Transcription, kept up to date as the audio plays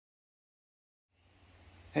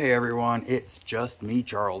Hey everyone, it's just me,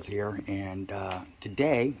 Charles here, and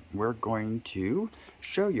today we're going to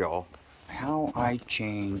show y'all how I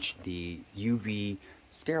change the UV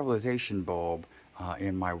sterilization bulb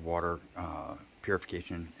in my water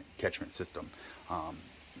purification catchment system.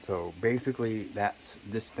 So basically that's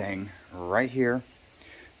this thing right here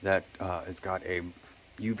that has got a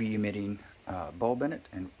UV emitting bulb in it,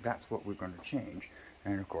 and that's what we're going to change.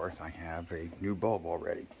 And of course I have a new bulb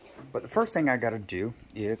already. But the first thing I got to do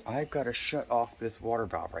is I've got to shut off this water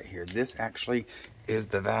valve right here. This actually is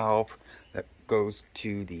the valve that goes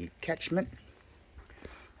to the catchment,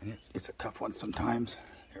 and it's a tough one sometimes.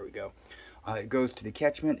 There we go. It goes to the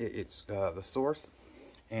catchment. It's the source,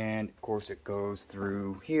 and of course it goes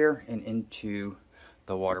through here and into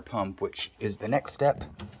the water pump, which is the next step.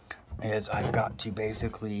 Is I've got to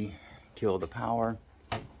basically kill the power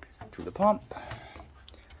to the pump.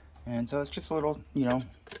 And so it's just a little,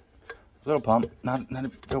 little pump.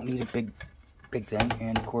 Don't need a big thing.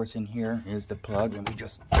 And of course in here is the plug, and we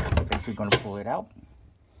just basically going to pull it out.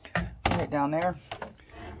 Put it down there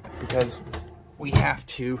because we have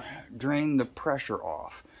to drain the pressure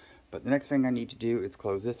off. But the next thing I need to do is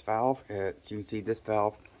close this valve. As you can see, this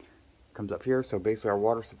valve comes up here. So basically our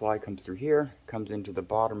water supply comes through here, comes into the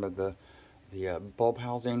bottom of the bulb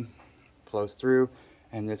housing, flows through,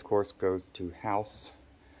 and this of course goes to house,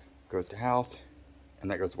 and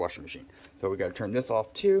that goes to the washing machine. So we got to turn this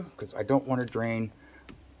off too, because I don't want to drain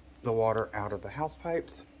the water out of the house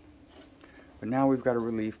pipes. But now we've got to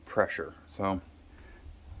relieve pressure. So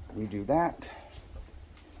we do that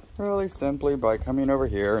really simply by coming over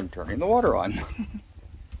here and turning the water on.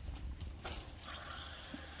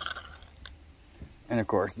 And of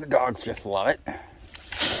course the dogs just love it.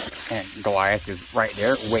 And Goliath is right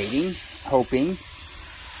there waiting, hoping.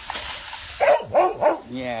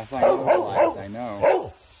 Yes, I know, Goliath, I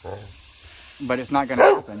know. But it's not gonna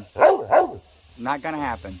happen. Not gonna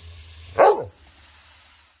happen.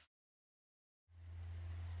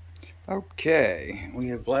 Okay, we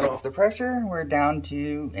have bled off the pressure. We're down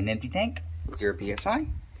to an empty tank, 0 psi.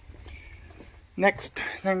 Next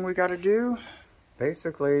thing we gotta do,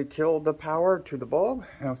 basically kill the power to the bulb.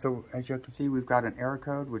 So as you can see, we've got an error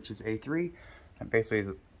code, which is A3, and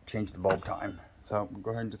basically change the bulb time. So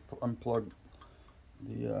go ahead and just unplug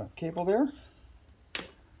the cable there,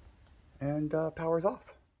 and power's off.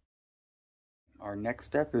 Our next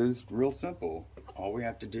step is real simple. All we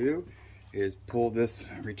have to do is pull this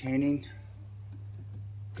retaining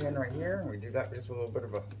pin right here. We do that just with a little bit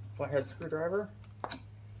of a flathead screwdriver.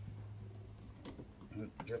 It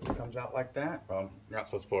just comes out like that. Well, you're not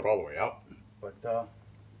supposed to pull it all the way out, but oh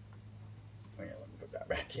yeah, let me put that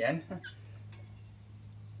back in.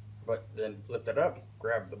 But then lift it up,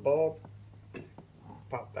 grab the bulb,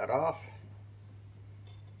 pop that off,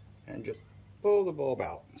 and just pull the bulb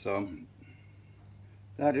out. So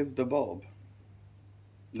that is the bulb.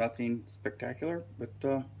 Nothing spectacular,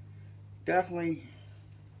 but definitely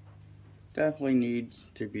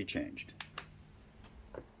needs to be changed.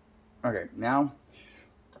 Okay, now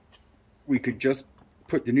we could just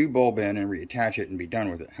put the new bulb in and reattach it and be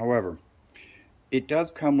done with it. However, it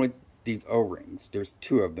does come with these O-rings. There's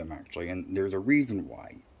 2 of them actually, and there's a reason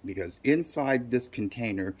why. Because inside this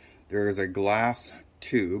container there is a glass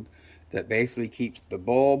tube that basically keeps the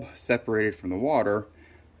bulb separated from the water,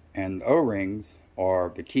 and the O-rings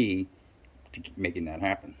are the key to making that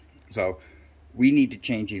happen. So we need to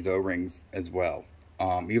change these O-rings as well.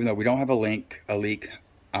 Even though we don't have a leak,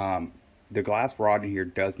 the glass rod in here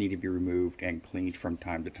does need to be removed and cleaned from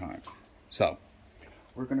time to time. So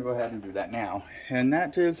we're going to go ahead and do that now, and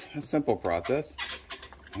that is a simple process.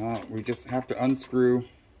 We just have to unscrew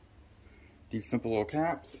these simple little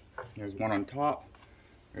caps. There's one on top,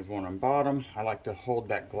 there's one on bottom. I like to hold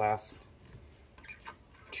that glass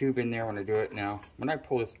tube in there when I do it. Now when I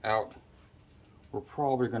pull this out, we're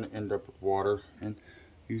probably going to end up with water, and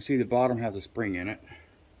you see the bottom has a spring in it.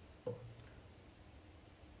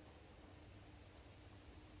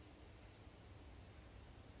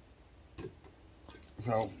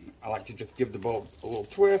 So I like to just give the bulb a little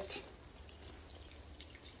twist.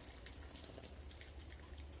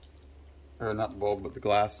 Or not the bulb, but the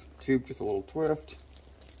glass tube, just a little twist.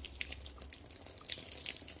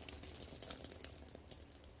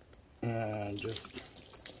 And just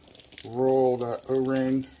roll that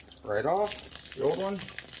O-ring right off, the old one.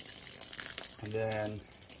 And then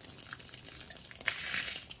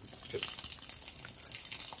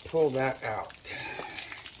just pull that out.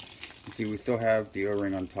 You see, we still have the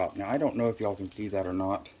O-ring on top. Now, I don't know if y'all can see that or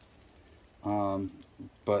not.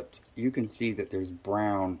 But you can see that there's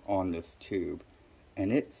brown on this tube,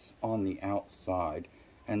 and it's on the outside,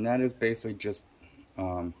 and that is basically just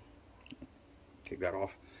Take that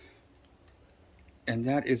off. And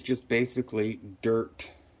that is just basically dirt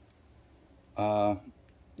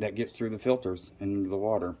that gets through the filters into the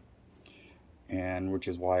water. And which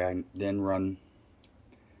is why I then run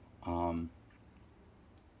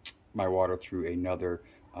my water through another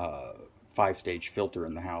 5-stage filter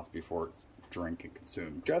in the house before it's drank and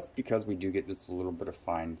consumed. Just because we do get this little bit of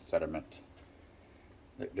fine sediment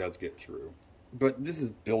that does get through. But this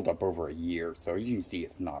is built up over a year, so you can see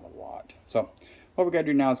it's not a lot. So what we gotta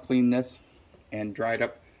do now is clean this and dry it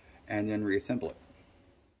up and then reassemble it.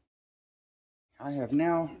 I have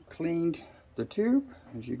now cleaned the tube.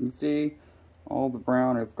 As you can see, all the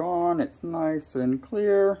brown is gone. It's nice and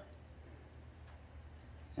clear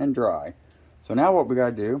and dry. So now what we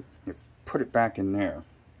gotta do is put it back in there.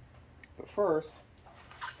 But first,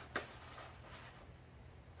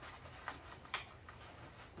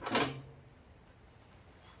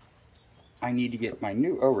 I need to get my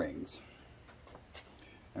new O-rings.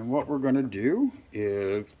 And what we're gonna do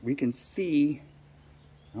is, we can see,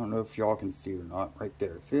 I don't know if y'all can see it or not, right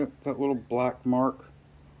there. See that little black mark?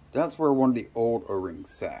 That's where one of the old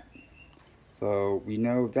O-rings sat. So we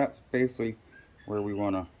know that's basically where we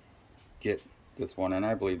want to get this one, and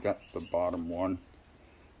I believe that's the bottom one.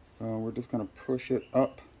 So we're just going to push it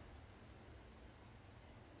up.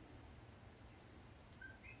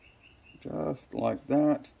 Just like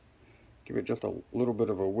that. Give it just a little bit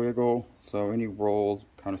of a wiggle so any rolls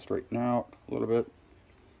kind of straighten out a little bit.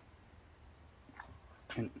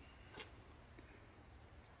 And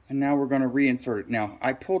now we're going to reinsert it. Now,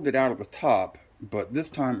 I pulled it out of the top, but this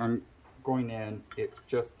time I'm going in. It's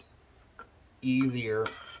just easier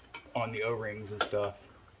on the O-rings and stuff.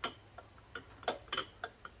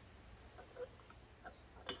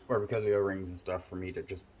 Or because of the O-rings and stuff, for me to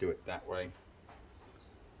just do it that way.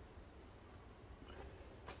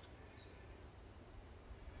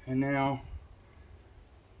 And now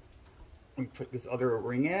we put this other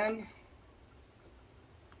O-ring in.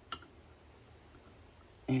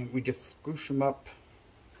 And we just scoosh them up.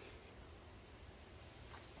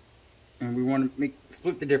 And we want to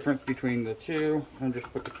split the difference between the two and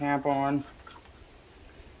just put the cap on.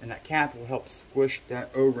 And that cap will help squish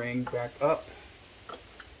that O-ring back up.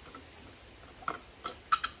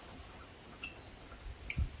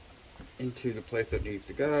 Into the place it needs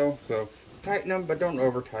to go. So tighten them, but don't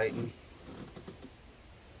over tighten.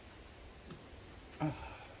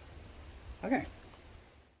 Okay.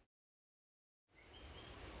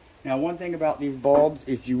 Now, one thing about these bulbs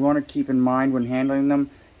is you want to keep in mind when handling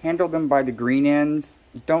them, handle them by the green ends.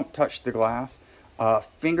 Don't touch the glass.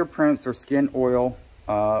 Fingerprints or skin oil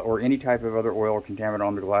or any type of other oil or contaminant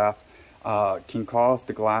on the glass can cause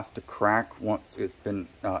the glass to crack once it's been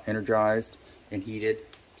energized and heated.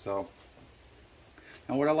 So,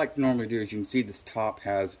 now what I like to normally do is, you can see this top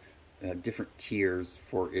has different tiers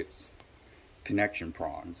for its connection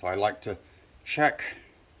prong. So I like to check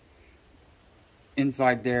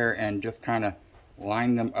inside there and just kind of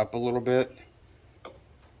line them up a little bit.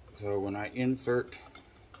 So when I insert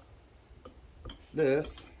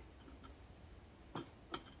this,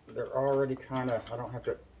 they're already kind of, I don't have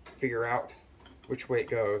to figure out which way it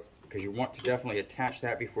goes, because you want to definitely attach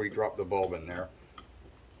that before you drop the bulb in there.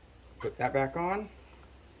 Put that back on.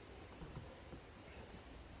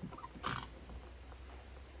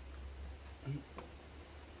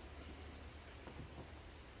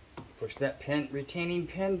 Push that retaining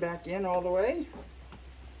pin back in all the way.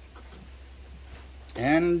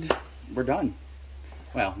 And we're done.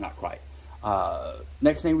 Well, not quite.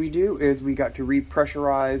 Next thing we do is we got to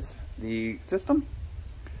repressurize the system,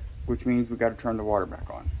 which means we got to turn the water back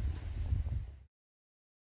on.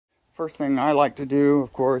 First thing I like to do,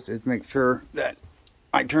 of course, is make sure that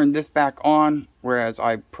I turn this back on, whereas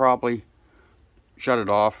I probably shut it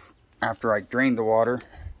off after I drain the water.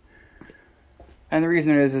 And the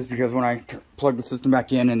reason is because when I plug the system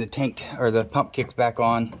back in and the tank or the pump kicks back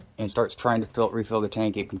on and starts trying to refill the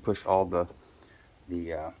tank, it can push all the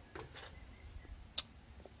air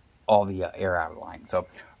out of line. So,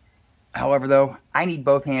 however, though, I need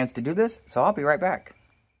both hands to do this, so I'll be right back.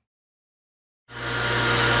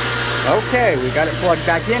 Okay, we got it plugged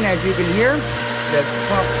back in. As you can hear, the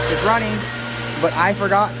pump is running, but I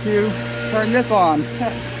forgot to turn this on.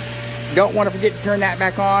 Don't want to forget to turn that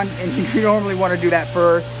back on, and you normally want to do that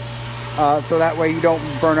first, so that way you don't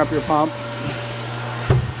burn up your pump.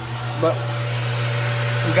 But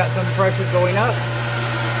we got some pressure going up,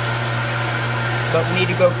 but we need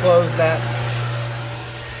to go close that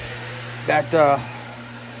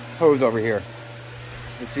hose over here.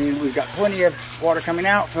 You see, we've got plenty of water coming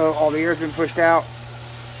out, so all the air's been pushed out.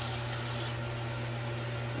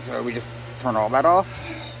 So we just turn all that off.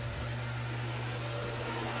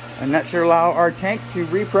 And that should allow our tank to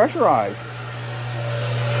repressurize.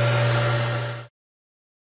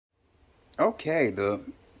 Okay, the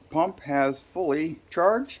pump has fully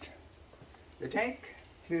charged the tank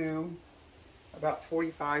to about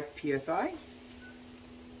 45 psi.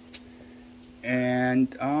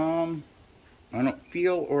 And I don't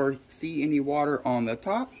feel or see any water on the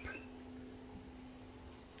top.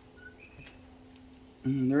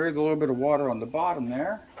 There is a little bit of water on the bottom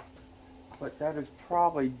there, but that is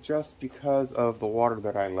probably just because of the water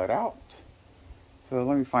that I let out. So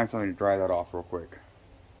let me find something to dry that off real quick.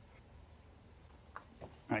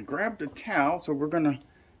 I grabbed a towel, so we're gonna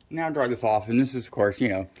now dry this off. And this is, of course,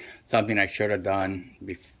 something I should have done,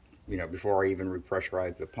 before I even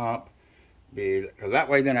repressurized the pump. Because that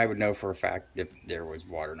way, then I would know for a fact if there was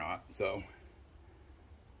water or not. So,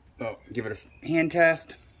 give it a hand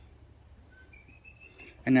test.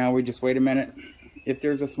 And now we just wait a minute. If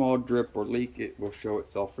there's a small drip or leak, it will show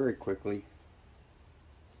itself very quickly.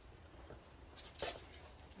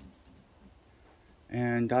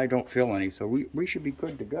 And I don't feel any, so we should be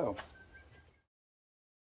good to go.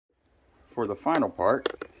 For the final part,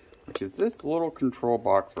 which is this little control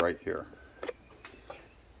box right here.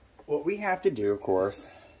 What we have to do, of course,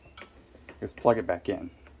 is plug it back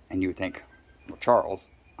in. And you would think, well, Charles,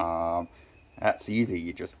 that's easy,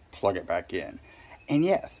 you just plug it back in. And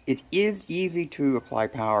yes, it is easy to apply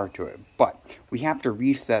power to it, but we have to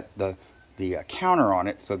reset the counter on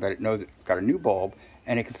it so that it knows it's got a new bulb,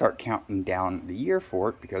 and it can start counting down the year for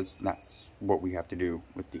it, because that's what we have to do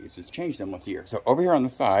with these, is change them with the year. So over here on the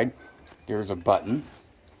side, there's a button.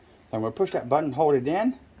 So I'm going to push that button, hold it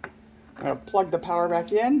in. I'm going to plug the power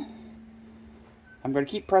back in. I'm going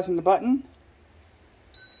to keep pressing the button.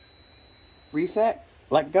 Reset,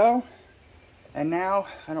 let go. And now,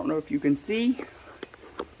 I don't know if you can see,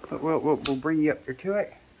 but we'll bring you up there to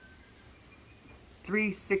it.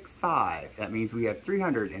 365. That means we have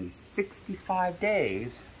 365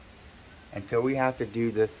 days until we have to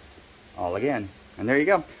do this all again. And there you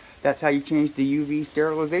go. That's how you change the UV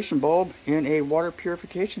sterilization bulb in a water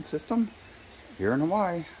purification system here in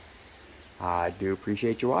Hawaii. I do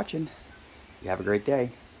appreciate you watching. You have a great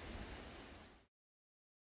day.